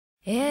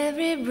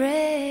Every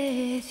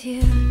breath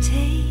you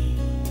take,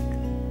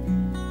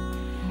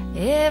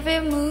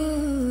 every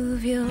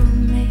move you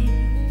make,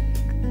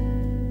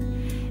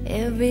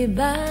 every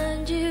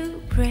bond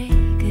you break,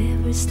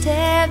 every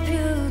step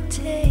you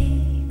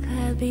take,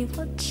 I'll be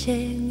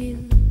watching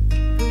you.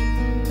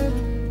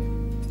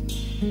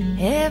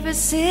 Every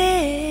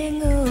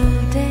single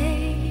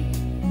day,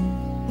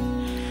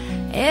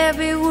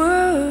 every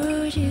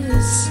word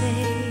you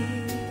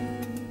say,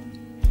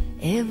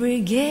 every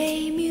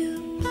game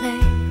you play,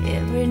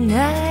 every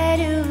night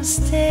you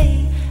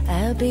stay,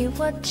 I'll be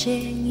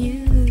watching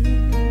you.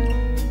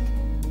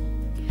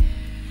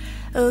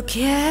 Oh,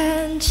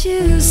 can't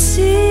you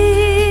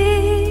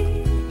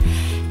see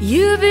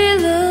you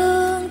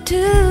belong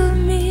to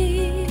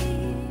me?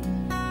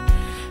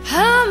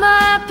 How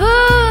my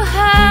poor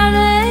heart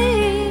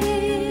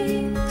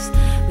aches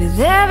with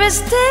every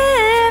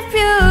step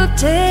you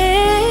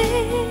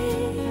take,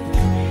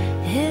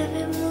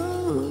 every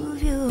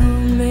move you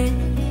make,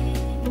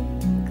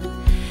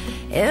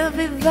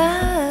 every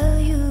vow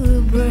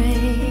you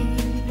break,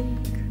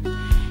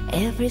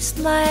 every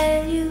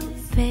smile you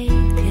fake,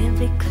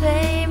 every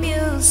claim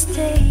you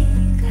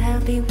stake,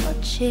 I'll be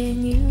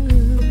watching you.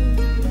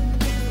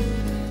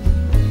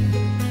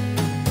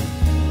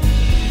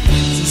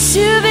 Since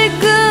you've been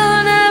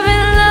gone, I've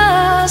been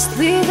lost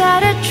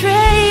without a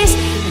trace.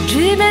 I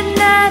dream at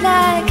night,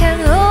 I can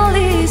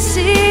only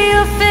see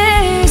your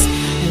face.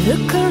 I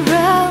look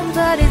around,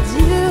 but it's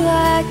you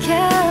I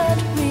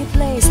can't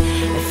replace.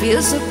 I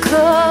feel so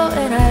cold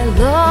and I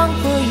long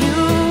for you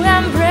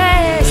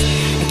embrace.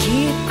 I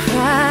keep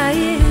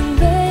crying,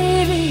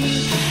 baby,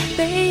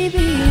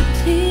 baby,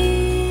 please.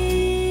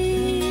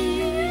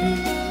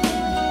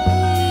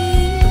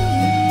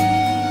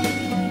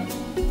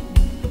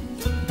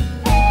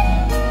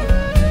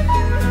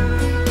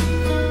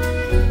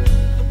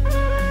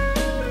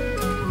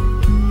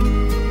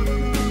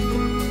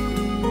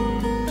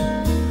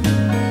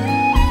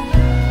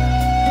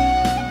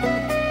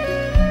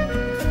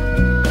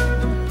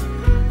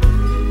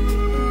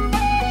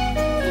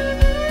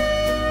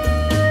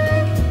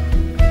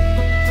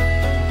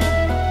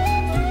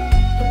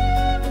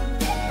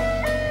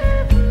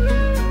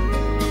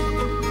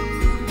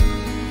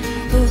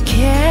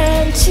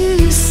 Can't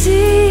you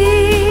see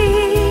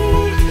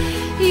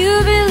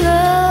you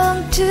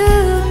belong to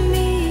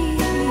me?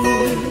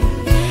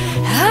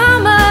 How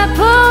my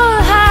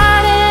poor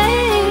heart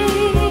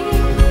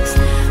aches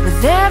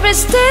with every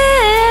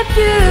step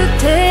you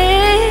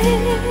take,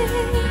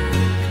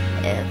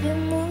 every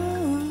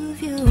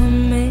move you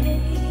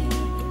make,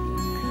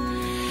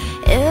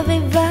 every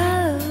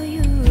vow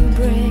you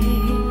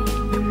break,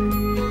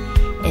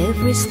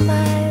 every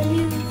smile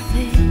you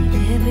fake,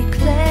 every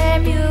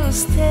claim you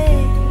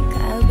stake,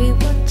 I'll be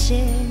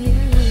watching